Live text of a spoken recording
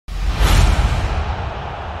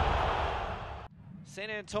San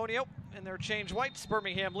Antonio in their change whites,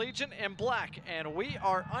 Birmingham Legion in black, and we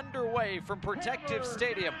are underway from Protective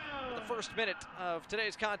Stadium for the first minute of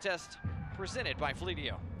today's contest, presented by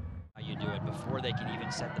Fleetio. You do it before they can even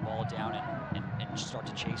set the ball down and start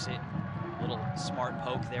to chase it. A little smart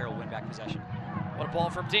poke there will win back possession. What a ball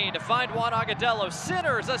from Dean to find Juan Agudelo.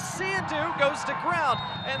 Centers, a Sandu goes to ground,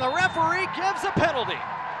 and the referee gives a penalty.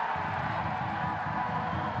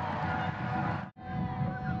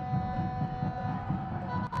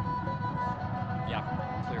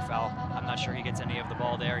 Yeah, clear foul. I'm not sure he gets any of the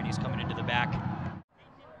ball there, and he's coming into the back.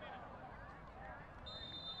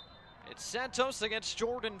 It's Santos against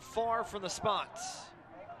Jordan Farr from the spot.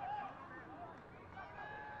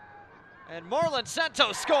 And Marlon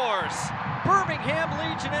Santos scores. Birmingham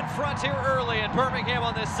Legion in front here early in Birmingham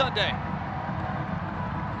on this Sunday.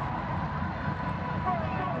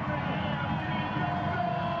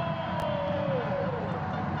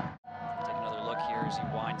 Take another look here as he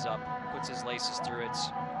winds up, puts his laces through it.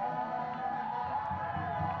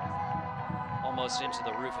 Almost into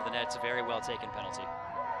the roof of the net. It's a very well taken penalty.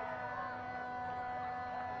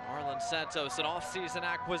 Marlon Santos, an off-season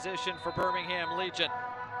acquisition for Birmingham Legion.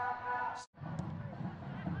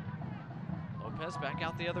 Lopez back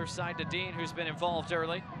out the other side to Dean, who's been involved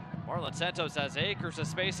early. Marlon Santos has acres of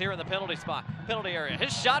space here in the penalty spot, penalty area.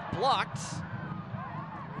 His shot blocked.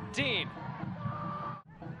 Dean.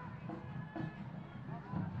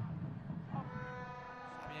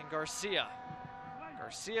 Fabien Garcia.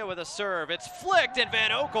 Garcia with a serve. It's flicked, and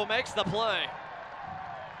Van Oekel makes the play.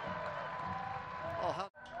 Oh, how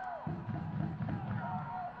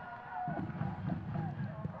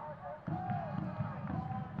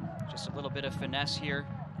Just a little bit of finesse here.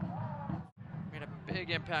 made a big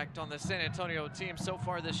impact on the San Antonio team so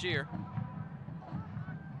far this year.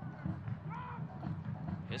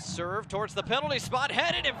 His serve towards the penalty spot,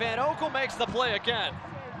 headed, and Van Oekel makes the play again.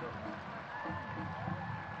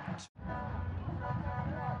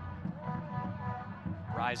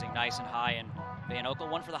 Rising nice and high, and Van Oekel,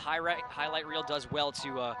 one for the highlight reel, does well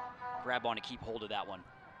to grab on to keep hold of that one.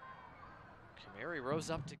 Kamari rose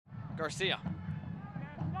up to Garcia.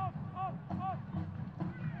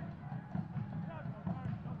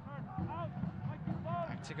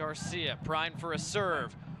 Back to Garcia, primed for a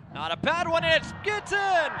serve. Not a bad one, it gets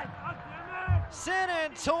in! San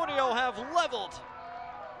Antonio have leveled.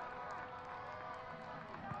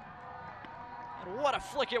 And what a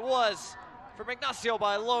flick it was from Ignacio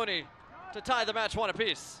Bailone to tie the match one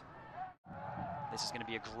apiece. This is going to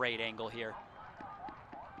be a great angle here.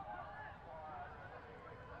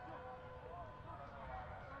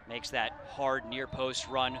 Makes that hard near post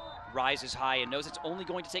run, rises high, and knows it's only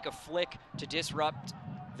going to take a flick to disrupt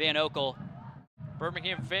Van Oekel.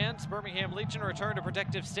 Birmingham fans, Birmingham Legion return to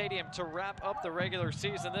Protective Stadium to wrap up the regular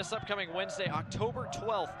season this upcoming Wednesday, October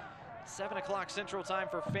 12th, 7 o'clock Central Time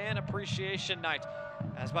for Fan Appreciation Night.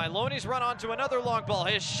 As Bailone's run onto another long ball,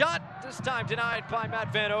 his shot this time denied by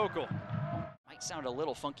Matt Van Oekel. Might sound a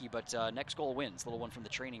little funky, but next goal wins. Little one from the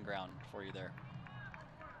training ground for you there.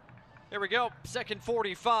 Here we go, second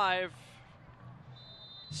 45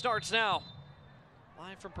 starts now.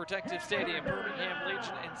 Live from Protective Stadium, Birmingham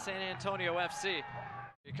Legion and San Antonio FC.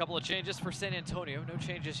 A couple of changes for San Antonio, no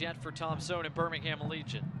changes yet for Tom Sohn and Birmingham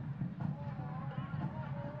Legion.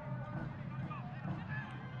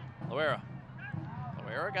 Loera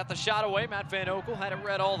got the shot away. Matt Van Oekel had it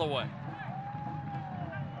read all the way.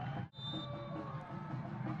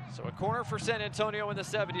 So a corner for San Antonio in the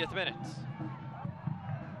 70th minute.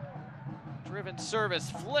 Driven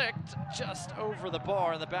service flicked just over the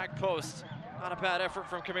bar in the back post. Not a bad effort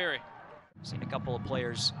from Kamari. Seen a couple of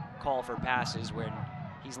players call for passes when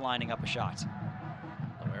he's lining up a shot.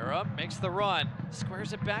 Loera makes the run,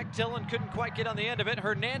 squares it back. Dillon couldn't quite get on the end of it.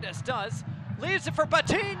 Hernandez does. Leaves it for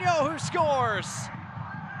Patino, who scores.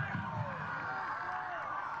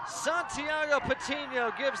 Santiago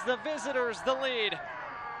Patino gives the visitors the lead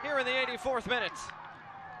here in the 84th minute.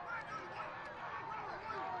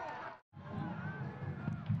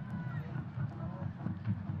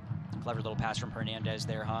 Clever little pass from Hernandez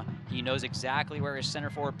there, huh? He knows exactly where his center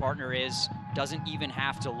forward partner is, doesn't even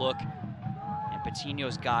have to look. And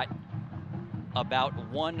Patino's got about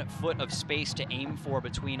 1 foot of space to aim for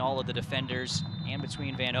between all of the defenders and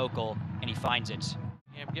between Van Oekel, and he finds it.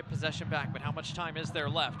 Get possession back, but how much time is there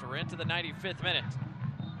left? We're into the 95th minute.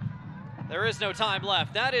 There is no time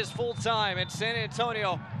left. That is full time, and San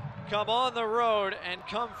Antonio come on the road and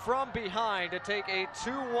come from behind to take a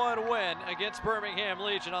 2-1 win against Birmingham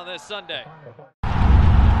Legion on this Sunday.